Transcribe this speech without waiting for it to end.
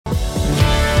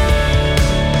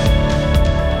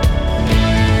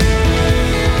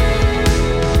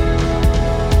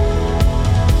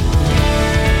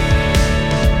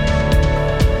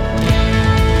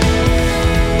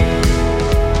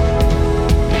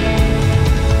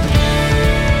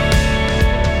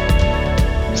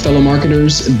fellow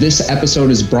marketers? This episode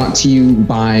is brought to you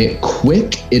by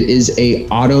Quick. It is a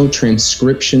auto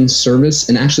transcription service.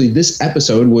 And actually this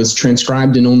episode was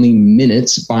transcribed in only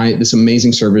minutes by this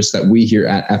amazing service that we here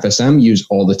at FSM use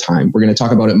all the time. We're going to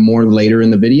talk about it more later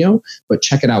in the video, but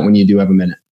check it out when you do have a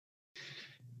minute.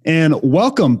 And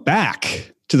welcome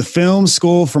back to the Film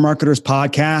School for Marketers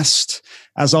podcast.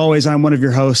 As always, I'm one of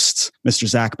your hosts, Mr.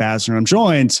 Zach Basner. I'm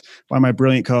joined by my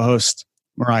brilliant co-host,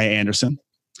 Mariah Anderson.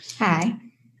 Hi.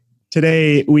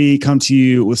 Today, we come to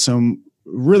you with some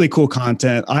really cool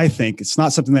content. I think it's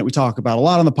not something that we talk about a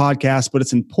lot on the podcast, but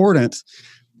it's important.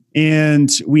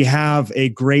 And we have a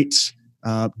great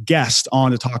guest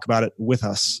on to talk about it with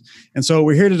us. And so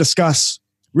we're here to discuss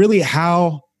really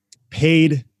how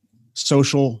paid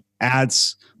social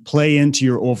ads play into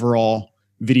your overall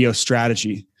video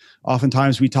strategy.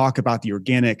 Oftentimes we talk about the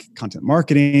organic content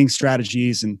marketing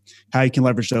strategies and how you can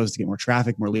leverage those to get more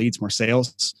traffic, more leads, more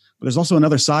sales. But there's also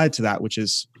another side to that, which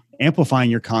is amplifying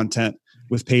your content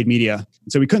with paid media.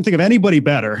 And so we couldn't think of anybody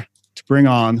better to bring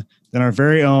on than our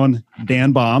very own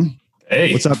Dan Baum.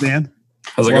 Hey. What's up, Dan?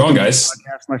 How's it going, guys?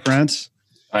 Podcast, my friend.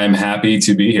 I'm happy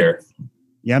to be here.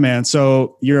 Yeah, man.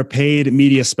 So you're a paid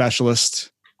media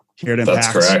specialist here at Impact.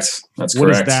 That's correct. That's correct.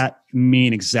 What does that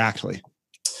mean exactly?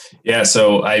 Yeah,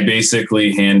 so I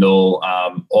basically handle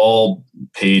all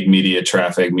paid media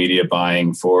traffic, media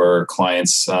buying for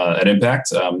clients at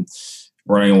Impact,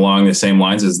 running along the same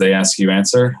lines as they ask you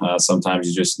answer. Sometimes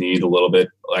you just need a little bit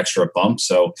extra bump.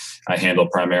 So I handle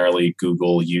primarily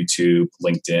Google, YouTube,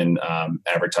 LinkedIn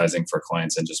advertising for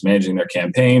clients and just managing their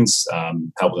campaigns,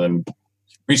 helping them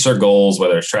reach their goals,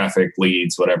 whether it's traffic,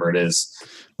 leads, whatever it is.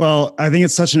 Well, I think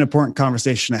it's such an important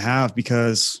conversation to have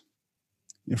because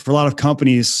for a lot of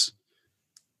companies,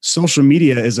 social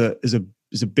media is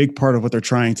a big part of what they're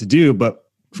trying to do. But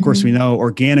of course, we know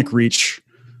organic reach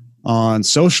on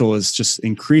social is just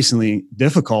increasingly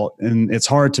difficult, and it's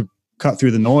hard to cut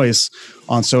through the noise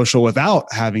on social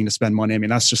without having to spend money. I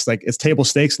mean, that's just like, it's table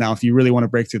stakes now. If you really want to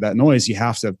break through that noise, you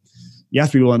have to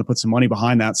be willing to put some money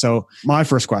behind that. So my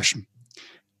first question,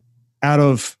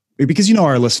 because you know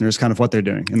our listeners, kind of what they're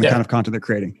doing and the kind of content they're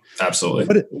creating.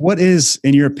 Absolutely. What is,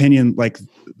 in your opinion, like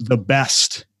the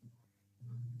best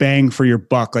bang for your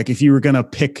buck? Like if you were going to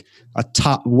pick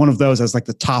one of those as like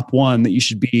the top one that you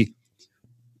should be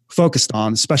focused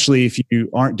on, especially if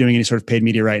you aren't doing any sort of paid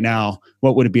media right now,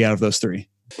 what would it be out of those three?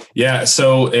 Yeah.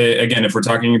 So again, if we're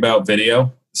talking about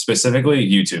video, specifically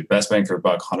YouTube, best bang for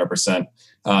buck, 100%.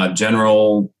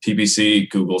 General PPC,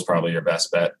 Google's probably your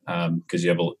best bet because you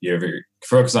have your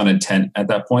focus on intent at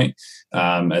that point,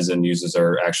 as in users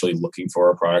are actually looking for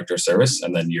a product or service,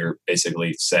 and then you're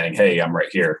basically saying, "Hey, I'm right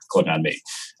here. Click on me."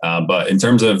 But in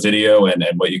terms of video and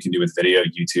what you can do with video,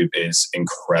 YouTube is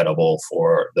incredible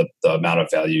for the amount of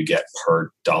value you get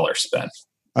per dollar spent.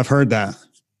 I've heard that.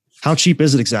 How cheap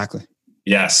is it exactly?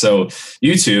 Yeah, so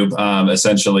YouTube,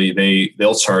 essentially,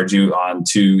 they'll charge you on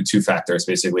two factors,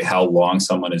 basically how long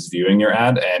someone is viewing your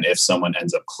ad and if someone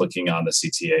ends up clicking on the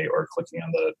CTA or clicking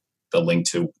on the link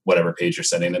to whatever page you're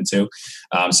sending them to.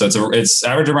 So it's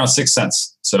average around 6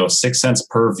 cents. So 6 cents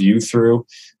per view through,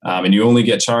 and you only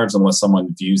get charged unless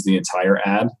someone views the entire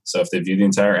ad. So if they view the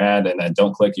entire ad and then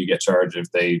don't click, you get charged.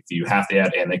 If they view half the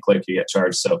ad and they click, you get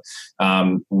charged. So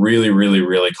really, really,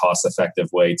 really cost-effective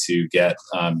way to get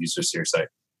users to your site.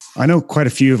 I know quite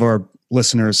a few of our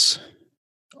listeners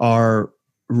are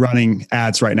running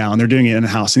ads right now, and they're doing it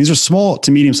in-house. And these are small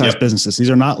to medium-sized businesses. These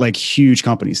are not like huge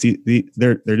companies.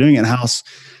 They're doing it in-house.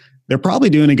 They're probably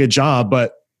doing a good job,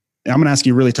 but I'm going to ask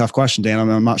you a really tough question, Dan.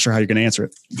 I'm not sure how you're going to answer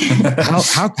it.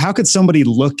 How could somebody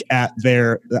look at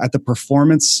the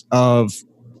performance of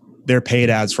their paid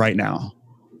ads right now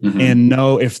and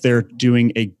know if they're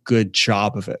doing a good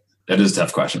job of it? That is a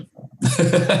tough question.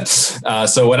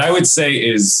 So what I would say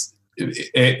is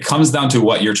it comes down to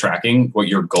what you're tracking, what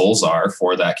your goals are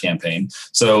for that campaign.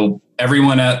 So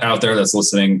everyone out there that's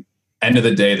listening, end of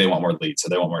the day, they want more leads. So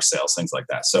they want more sales, things like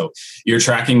that. So you're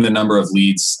tracking the number of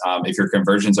leads. If your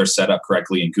conversions are set up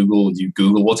correctly in Google,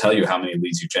 Google will tell you how many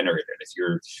leads you generated. If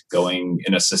you're going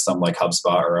in a system like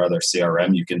HubSpot or other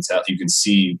CRM, you can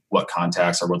see what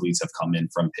contacts or what leads have come in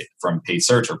from paid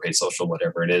search or paid social,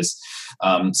 whatever it is.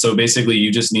 So basically,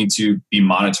 you just need to be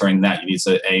monitoring that. You need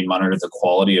to monitor the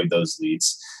quality of those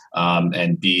leads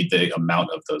and B, the amount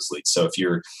of those leads. So if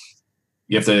you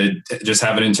have to just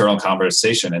have an internal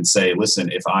conversation and say, listen,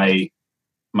 if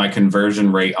my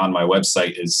conversion rate on my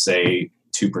website is say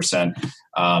 2%,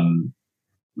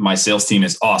 my sales team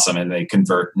is awesome and they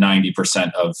convert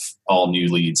 90% of all new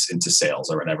leads into sales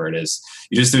or whatever it is.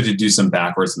 You just need to do some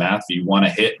backwards math. If you want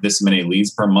to hit this many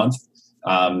leads per month,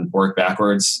 work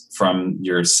backwards from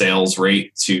your sales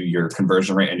rate to your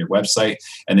conversion rate on your website.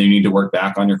 And then you need to work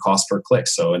back on your cost per click.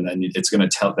 So, and then it's going to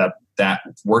tell that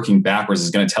working backwards is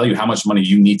going to tell you how much money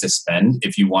you need to spend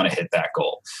if you want to hit that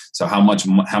goal. So how much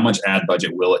ad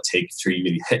budget will it take for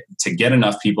you to get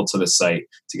enough people to the site,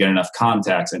 to get enough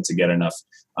contacts, and to get enough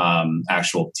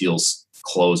actual deals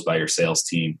closed by your sales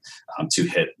team to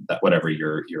hit that, whatever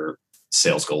your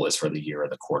sales goal is for the year or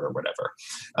the quarter, whatever.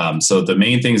 So the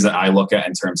main things that I look at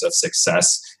in terms of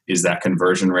success is that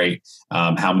conversion rate,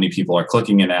 how many people are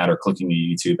clicking an ad or clicking a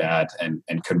YouTube ad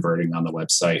and converting on the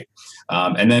website.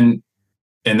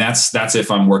 And that's if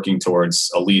I'm working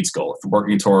towards a leads goal. If I'm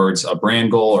working towards a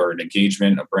brand goal or an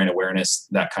engagement, a brand awareness,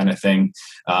 that kind of thing,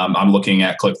 I'm looking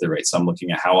at click-through rates. I'm looking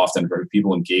at how often are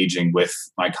people engaging with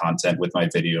my content, with my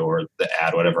video or the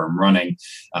ad, whatever I'm running.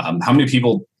 How many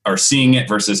people are seeing it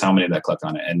versus how many that click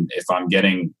on it. And if I'm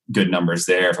getting good numbers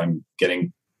there, if I'm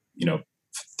getting,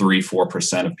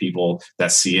 3-4% of people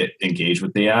that see it engage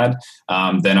with the ad,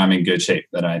 then I'm in good shape.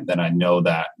 Then I know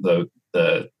that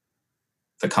the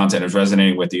content is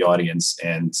resonating with the audience,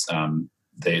 and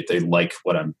they like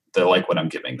what I'm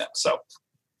giving them. So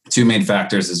two main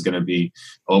factors is going to be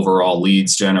overall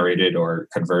leads generated or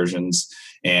conversions,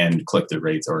 and click-through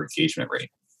rates or engagement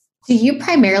rate. Do you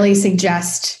primarily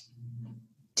suggest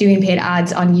doing paid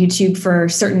ads on YouTube for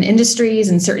certain industries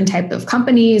and certain type of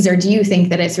companies, or do you think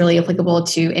that it's really applicable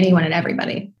to anyone and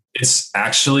everybody? It's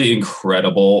actually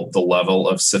incredible the level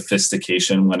of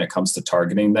sophistication when it comes to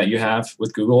targeting that you have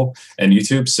with Google and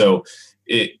YouTube. So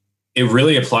it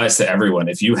really applies to everyone.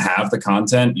 If you have the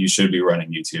content, you should be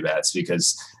running YouTube ads,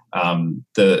 because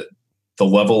the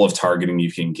level of targeting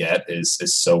you can get is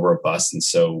so robust and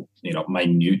so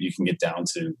minute. You can get down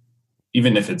to,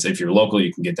 even if you're local,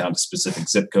 you can get down to specific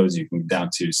zip codes. You can get down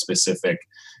to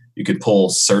you could pull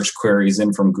search queries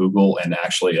in from Google and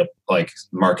actually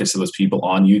market to those people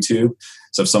on YouTube.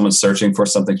 So if someone's searching for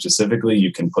something specifically,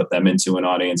 you can put them into an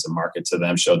audience and market to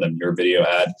them, show them your video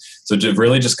ad. So it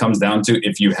really just comes down to,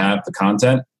 if you have the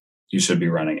content, you should be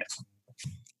running it.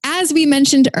 As we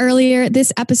mentioned earlier,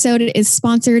 this episode is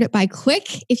sponsored by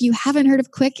Quik. If you haven't heard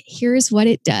of Quik, here's what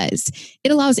it does.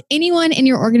 It allows anyone in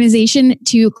your organization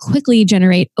to quickly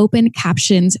generate open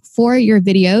captions for your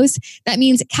videos. That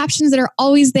means captions that are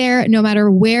always there no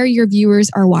matter where your viewers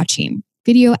are watching.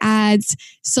 Video ads,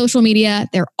 social media,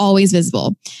 they're always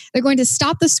visible. They're going to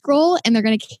stop the scroll, and they're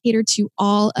going to cater to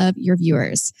all of your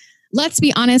viewers. Let's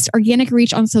be honest, organic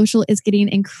reach on social is getting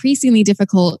increasingly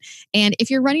difficult. And if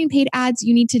you're running paid ads,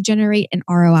 you need to generate an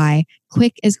ROI.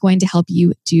 Quik is going to help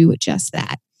you do just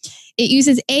that. It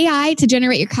uses AI to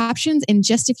generate your captions in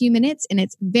just a few minutes, and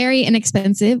it's very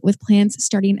inexpensive, with plans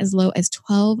starting as low as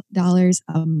 $12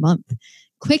 a month.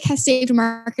 Quik has saved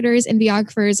marketers and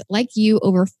videographers like you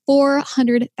over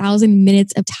 400,000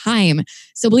 minutes of time.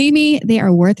 So believe me, they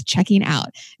are worth checking out.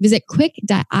 Visit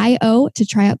quik.io to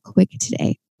try out Quik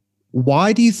today.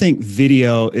 Why do you think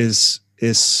video is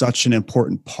such an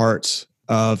important part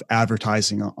of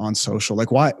advertising on social?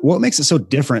 What makes it so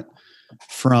different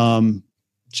from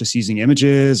just using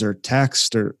images or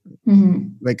text or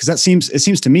because it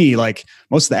seems to me like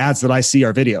most of the ads that I see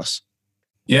are videos.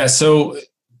 Yeah. So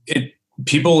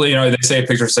people, they say a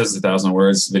picture says 1,000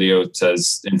 words, video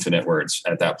says infinite words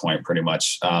at that point, pretty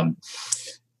much.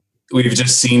 We've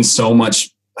just seen so much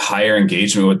higher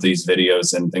engagement with these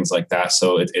videos and things like that.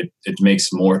 So it makes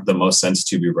the most sense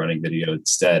to be running video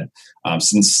instead.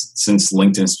 Since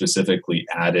LinkedIn specifically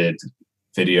added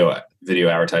video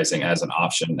advertising as an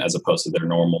option, as opposed to their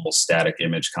normal static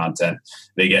image content,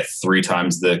 they get 3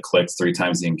 times the clicks, 3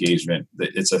 times the engagement.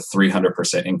 It's a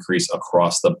 300% increase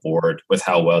across the board with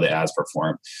how well the ads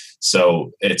perform.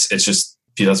 So it's just,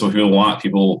 that's what people want.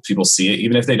 People see it,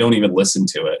 even if they don't even listen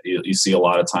to it. You see a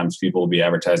lot of times people will be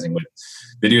advertising with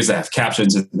videos that have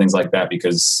captions and things like that,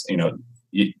 because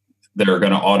they're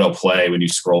going to autoplay when you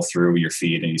scroll through your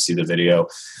feed and you see the video.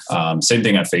 Same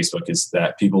thing on Facebook, is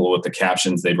that people with the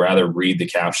captions, they'd rather read the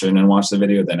caption and watch the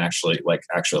video than actually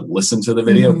listen to the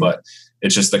video. But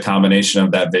it's just the combination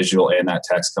of that visual and that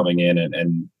text coming in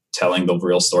and telling the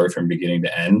real story from beginning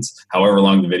to end, however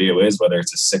long the video is, whether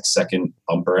it's a 6-second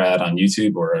bumper ad on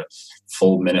YouTube or a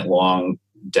full minute-long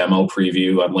demo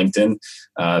preview on LinkedIn.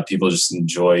 People just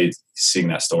enjoy seeing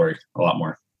that story a lot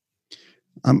more.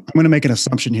 I'm going to make an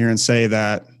assumption here and say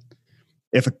that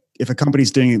if a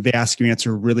company's doing the Ask You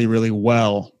Answer really, really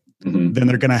well, then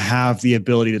they're going to have the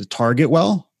ability to target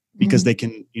well, because they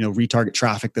can, retarget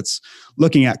traffic that's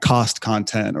looking at cost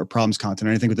content or problems content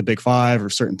or anything with the big 5 or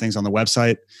certain things on the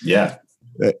website. Yeah.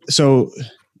 So,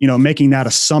 making that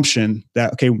assumption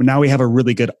that, okay, now we have a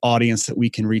really good audience that we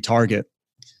can retarget.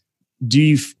 do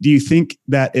you think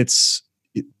that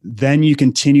then you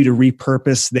continue to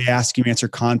repurpose the Ask You Answer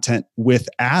content with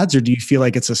ads, or do you feel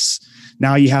like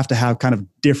now you have to have kind of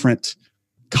different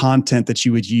content that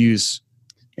you would use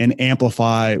and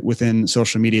amplify within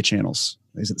social media channels?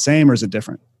 Is it the same or is it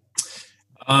different?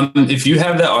 If you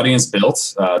have that audience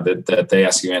built, that they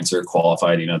Ask You Answer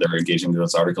qualified, they're engaging with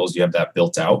those articles, you have that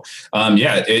built out.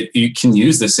 You can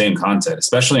use the same content,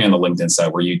 especially on the LinkedIn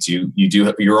side where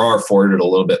you are afforded a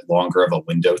little bit longer of a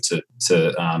window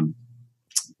to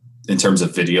in terms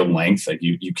of video length. Like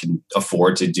you can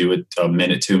afford to do a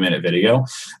 2-minute video.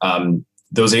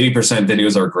 Those 80%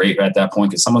 videos are great at that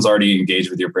point because someone's already engaged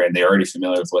with your brand. They're already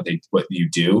familiar with what you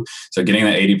do. So getting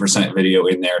that 80% video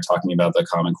in there, talking about the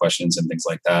common questions and things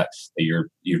like that you're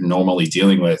normally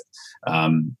dealing with,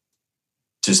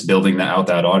 just building that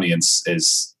audience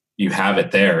is, you have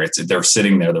it there. They're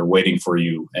sitting there, they're waiting for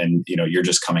you, and you're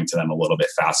just coming to them a little bit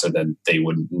faster than they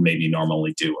would maybe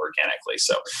normally do organically.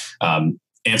 So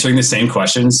answering the same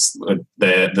questions,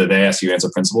 the They Ask You Answer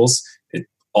principles, it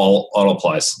all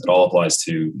applies. It all applies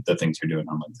to the things you're doing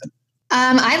on LinkedIn.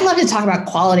 I'd love to talk about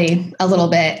quality a little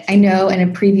bit. I know in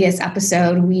a previous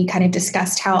episode, we kind of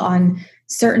discussed how on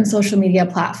certain social media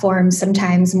platforms,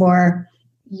 sometimes more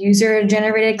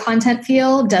user-generated content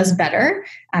does better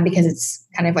because it's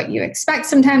kind of what you expect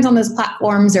sometimes on those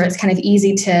platforms, or it's kind of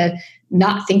easy to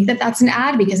not think that that's an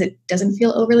ad because it doesn't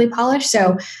feel overly polished.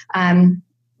 So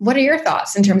what are your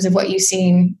thoughts in terms of what you've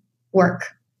seen work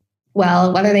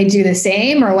well, whether they do the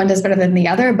same or one does better than the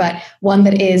other, but one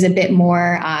that is a bit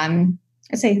more, I'd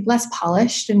say less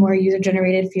polished and more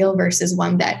user-generated feel versus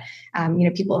one that,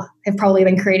 people have probably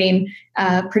been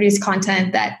produced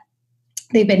content that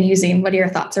they've been using. What are your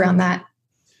thoughts around that?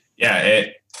 Yeah,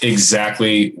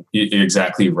 you're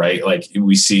exactly right. Like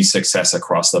we see success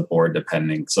across the board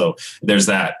depending. So there's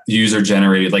that user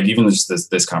generated, like even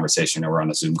this conversation, we're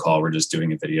on a Zoom call, we're just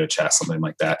doing a video chat, something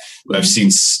like that. I've seen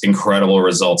incredible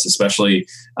results, especially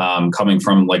coming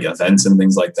from like events and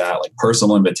things like that, like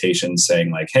personal invitations saying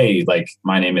like, hey, like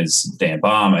my name is Dan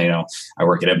Baum, I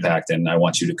work at Impact and I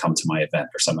want you to come to my event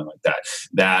or something like that.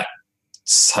 That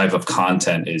type of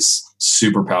content is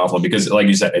super powerful because like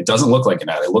you said, it doesn't look like an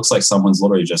ad. It looks like someone's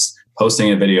literally just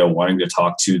posting a video, wanting to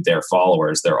talk to their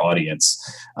followers, their audience.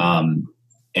 And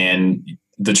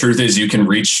the truth is you can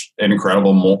reach an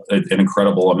incredible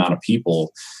amount of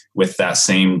people with that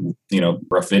same,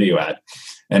 rough video ad.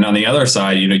 And on the other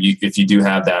side, if you do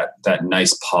have that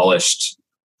nice polished,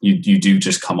 you do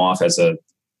just come off as a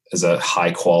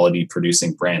high quality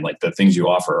producing brand. Like the things you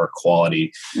offer are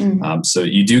quality. Mm-hmm. So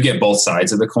you do get both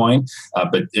sides of the coin,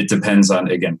 but it depends on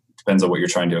what you're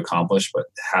trying to accomplish, but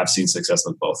have seen success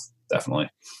with both. Definitely.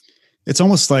 It's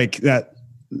almost like that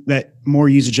more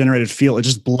user generated feel. It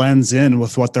just blends in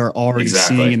with what they're already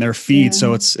seeing in their feed. Yeah.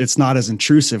 So it's not as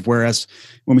intrusive. Whereas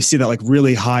when we see that like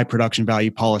really high production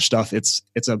value polished stuff, there's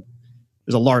a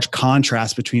large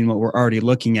contrast between what we're already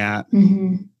looking at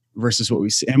mm-hmm. versus what we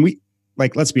see. And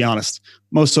like, let's be honest,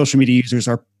 most social media users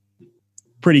are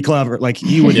pretty clever. Like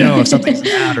you would know if something's an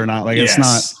ad or not. Like It's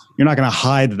not, you're not going to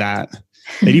hide that.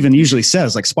 It even usually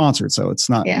says like sponsored. So it's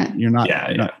not, you're not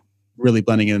really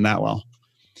blending in that well.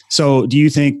 So do you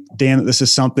think, Dan, that this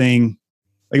is something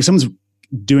like if someone's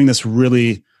doing this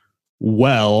really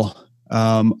well,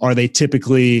 are they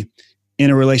typically in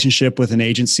a relationship with an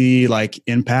agency like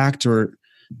Impact, or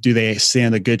do they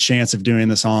stand a good chance of doing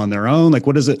this on their own? Like,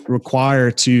 what does it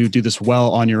require to do this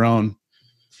well on your own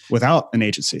without an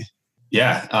agency?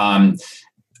 Yeah.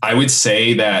 I would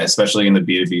say that, especially in the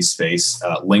B2B space,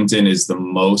 LinkedIn is the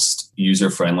most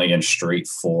user-friendly and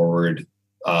straightforward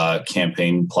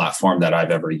campaign platform that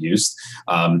I've ever used.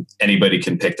 Anybody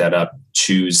can pick that up,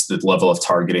 choose the level of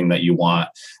targeting that you want.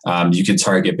 You can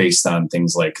target based on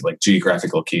things like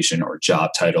geographic location or job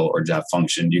title or job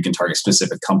function. You can target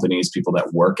specific companies, people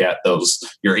that work at those,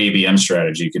 your ABM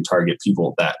strategy. You can target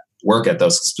people that work at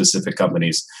those specific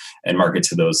companies and market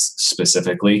to those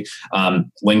specifically.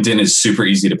 LinkedIn is super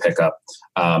easy to pick up.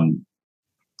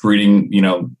 Reading,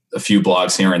 a few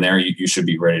blogs here and there, you should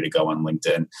be ready to go on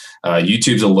LinkedIn.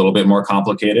 YouTube's a little bit more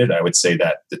complicated. I would say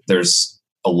that there's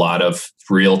a lot of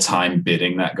real-time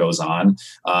bidding that goes on.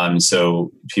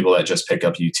 So people that just pick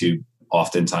up YouTube,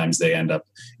 oftentimes they end up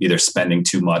either spending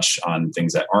too much on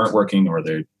things that aren't working, or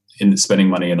they're spending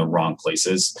money in the wrong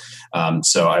places.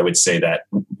 So I would say that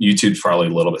YouTube's probably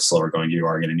a little bit slower going. You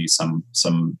are going to need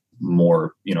some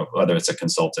more, whether it's a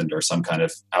consultant or some kind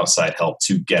of outside help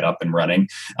to get up and running.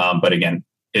 But again,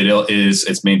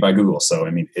 it's made by Google. So,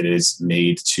 it is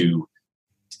made to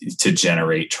to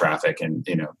generate traffic and,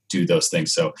 do those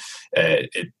things. So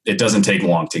it doesn't take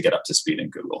long to get up to speed in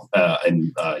Google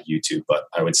and YouTube, but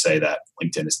I would say that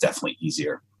LinkedIn is definitely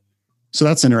easier. So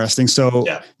that's interesting. So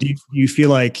do you feel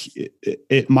like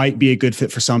it might be a good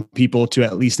fit for some people to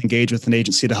at least engage with an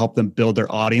agency to help them build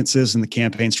their audiences and the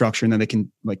campaign structure, and then they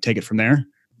can take it from there?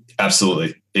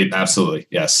 Absolutely. Absolutely.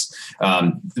 Yes.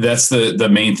 That's the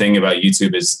main thing about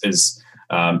YouTube is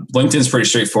LinkedIn's pretty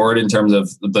straightforward in terms of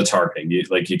the targeting.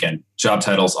 Again, job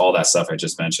titles, all that stuff I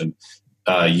just mentioned.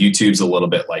 YouTube's a little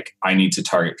bit like, I need to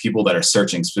target people that are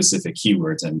searching specific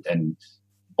keywords and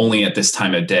only at this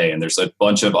time of day. And there's a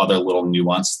bunch of other little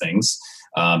nuanced things.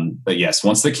 But yes,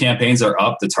 once the campaigns are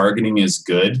up, the targeting is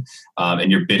good, and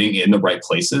you're bidding in the right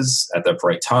places at the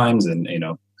right times and,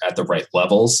 at the right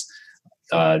levels.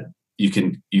 You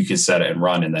can set it and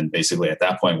run. And then basically at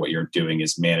that point, what you're doing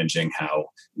is managing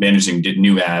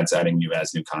new ads, adding new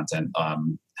ads, new content,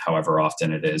 however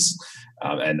often it is.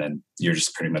 And then you're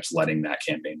just pretty much letting that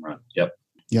campaign run. Yep.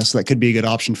 Yeah. So that could be a good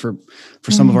option for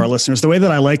some of our listeners. The way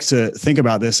that I like to think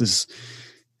about this is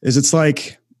it's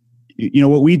like,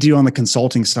 what we do on the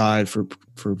consulting side for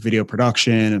video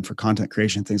production and for content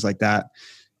creation, things like that.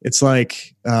 It's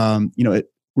like,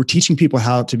 we're teaching people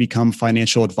how to become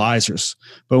financial advisors.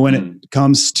 But when it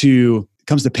comes to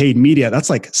paid media, that's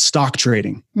like stock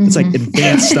trading. It's like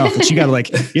advanced stuff that you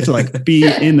have to be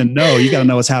in the know. You got to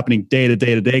know what's happening day to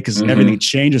day because everything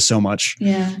changes so much.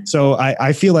 Yeah. So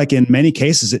I feel like in many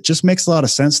cases, it just makes a lot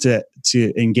of sense to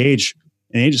engage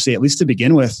an agency, at least to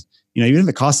begin with. Even if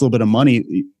it costs a little bit of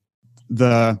money,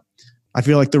 I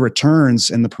feel like the returns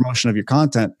and the promotion of your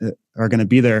content are going to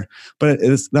be there. But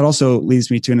that also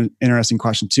leads me to an interesting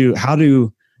question too. How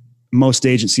do most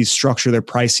agencies structure their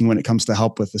pricing when it comes to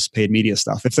help with this paid media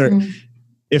stuff? If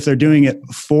they're doing it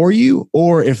for you,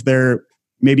 or if they're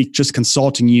maybe just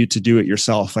consulting you to do it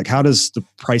yourself, how does the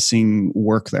pricing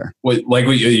work there? Like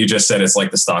what you just said, it's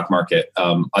like the stock market.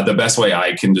 The best way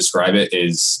I can describe it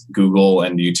is Google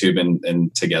and YouTube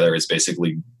and together is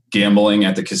basically gambling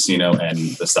at the casino and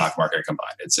the stock market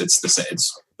combined. It's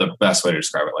the best way to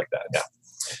describe it like that. Yeah.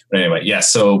 But anyway, yeah.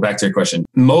 So back to your question.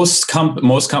 Most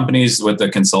companies with the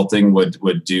consulting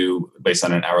would do based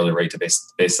on an hourly rate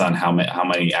based on how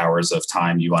many hours of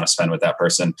time you want to spend with that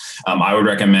person. I would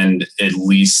recommend at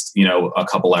least a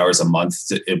couple hours a month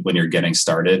when you're getting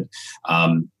started.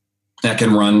 That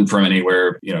can run from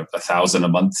anywhere, $1,000 a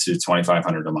month to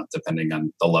 $2,500 a month, depending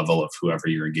on the level of whoever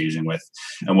you're engaging with.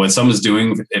 And when someone's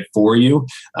doing it for you,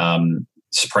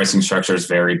 pricing structures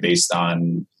vary based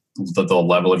on the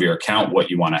level of your account,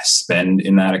 what you want to spend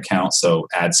in that account. So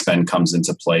ad spend comes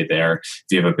into play there. If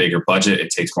you have a bigger budget, it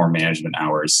takes more management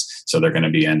hours. So they're going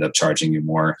to end up charging you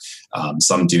more.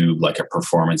 Some do like a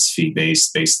performance fee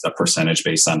based a percentage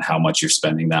based on how much you're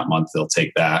spending that month. They'll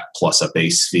take that plus a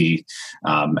base fee.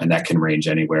 And that can range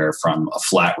anywhere from a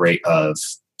flat rate of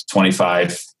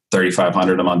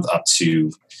 $3,500 a month up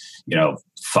to,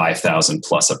 5,000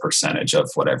 plus a percentage of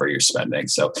whatever you're spending.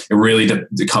 So it really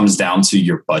it comes down to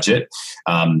your budget.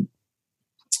 And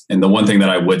the one thing that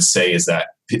I would say is that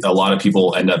a lot of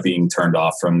people end up being turned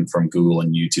off from Google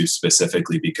and YouTube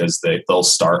specifically because they'll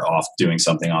start off doing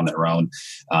something on their own.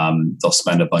 They'll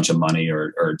spend a bunch of money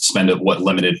or spend what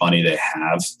limited money they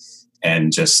have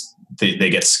and just they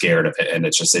get scared of it, and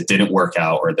it didn't work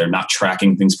out, or they're not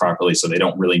tracking things properly, so they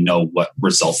don't really know what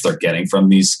results they're getting from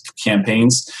these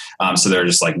campaigns. So they're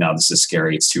just like, no, this is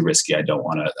scary, it's too risky, I don't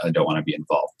want to be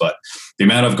involved. But the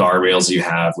amount of guardrails you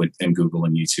have within Google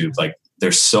and YouTube,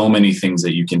 there's so many things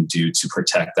that you can do to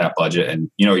protect that budget,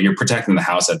 and you're protecting the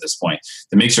house at this point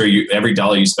to make sure every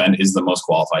dollar you spend is the most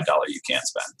qualified dollar you can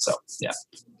spend. So yeah.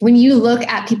 When you look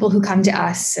at people who come to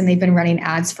us and they've been running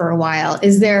ads for a while,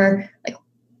 is there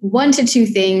 1 to 2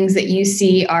 things that you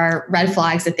see are red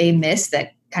flags that they miss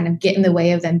that kind of get in the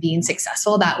way of them being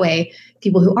successful? That way,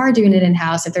 people who are doing it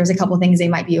in-house, if there's a couple things they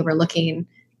might be overlooking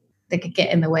that could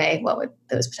get in the way, what would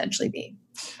those potentially be?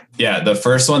 Yeah, the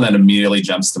first one that immediately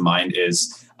jumps to mind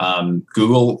is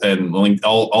Google and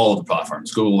all of the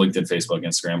platforms, Google, LinkedIn, Facebook,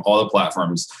 Instagram, all the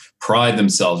platforms pride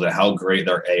themselves at how great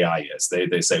their AI is.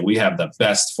 They say, we have the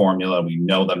best formula. We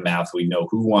know the math. We know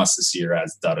who wants to see your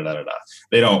ads, da, da, da, da, da.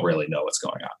 They don't really know what's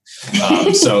going on.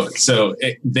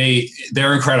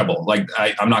 They're incredible.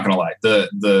 I'm not going to lie.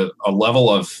 The level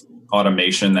of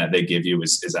automation that they give you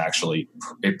is actually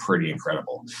pretty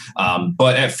incredible.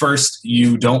 But at first,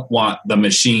 you don't want the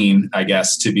machine, I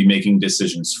guess, to be making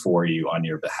decisions for you on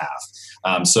your behalf.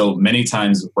 So many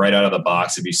times right out of the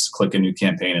box, if you click a new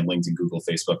campaign in LinkedIn, Google,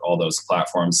 Facebook, all those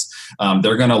platforms,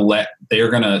 they're going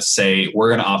to say, we're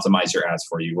going to optimize your ads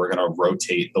for you. We're going to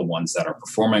rotate the ones that are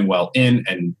performing well in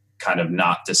and kind of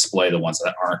not display the ones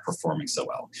that aren't performing so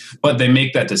well. But they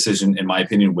make that decision, in my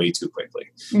opinion, way too quickly.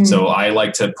 So I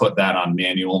like to put that on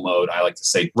manual mode. I like to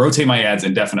say, rotate my ads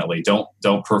indefinitely.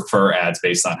 Don't prefer ads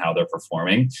based on how they're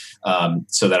performing,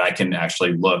 so that I can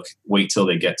actually wait till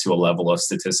they get to a level of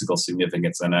statistical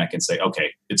significance. And then I can say,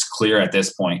 okay, it's clear at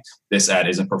this point, this ad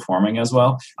isn't performing as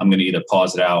well. I'm going to either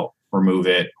pause it out, remove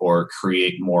it, or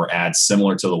create more ads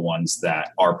similar to the ones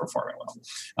that are performing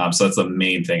well. So that's the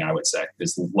main thing I would say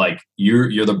is like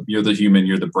you're the human,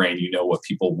 you're the brain, you know what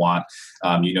people want,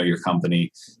 you know your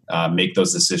company. Make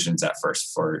those decisions at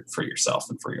first for yourself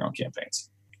and for your own campaigns.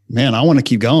 Man, I want to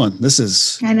keep going. This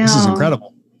is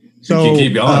incredible. So you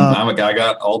keep going. I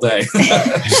got all day.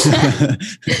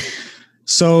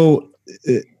 So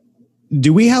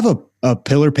do we have a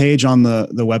pillar page on the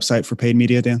website for paid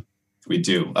media, Dan? We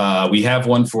do. We have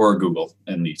one for Google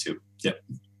and YouTube. Yep.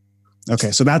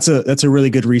 Okay. So that's a really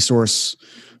good resource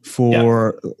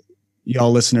for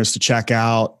y'all listeners to check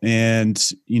out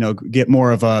and, get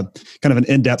more of a kind of an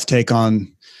in-depth take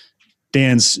on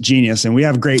Dan's genius. And we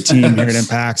have a great team here at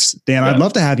Impacts. Dan, I'd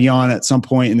love to have you on at some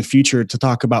point in the future to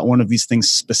talk about one of these things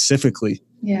specifically.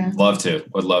 Yeah.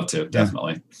 Would love to.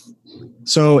 Definitely.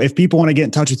 So if people want to get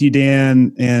in touch with you,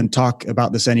 Dan, and talk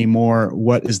about this anymore,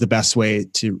 what is the best way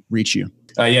to reach you?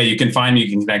 You can find me. You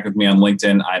can connect with me on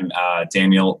LinkedIn. I'm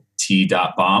Daniel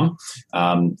T.Baum.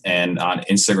 And on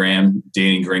Instagram,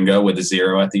 Danny Gringo with a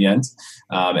 0 at the end.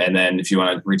 And then if you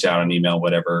want to reach out on email,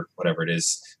 whatever it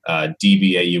is,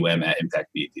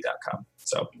 dbaum@impactbap.com.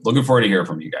 So looking forward to hearing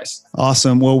from you guys.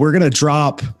 Awesome. Well, we're going to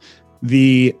drop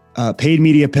the paid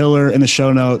media pillar in the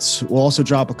show notes. We'll also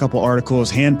drop a couple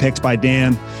articles handpicked by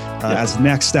Dan as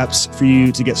next steps for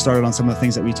you to get started on some of the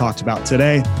things that we talked about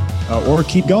today, or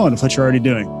keep going with what you're already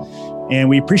doing. And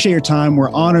we appreciate your time. We're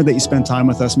honored that you spend time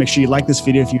with us. Make sure you like this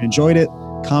video if you enjoyed it.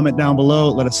 Comment down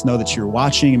below. Let us know that you're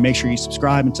watching, and make sure you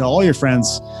subscribe and tell all your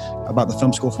friends about the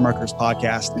Film School for Marketers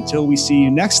podcast. Until we see you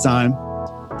next time,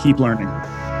 keep learning.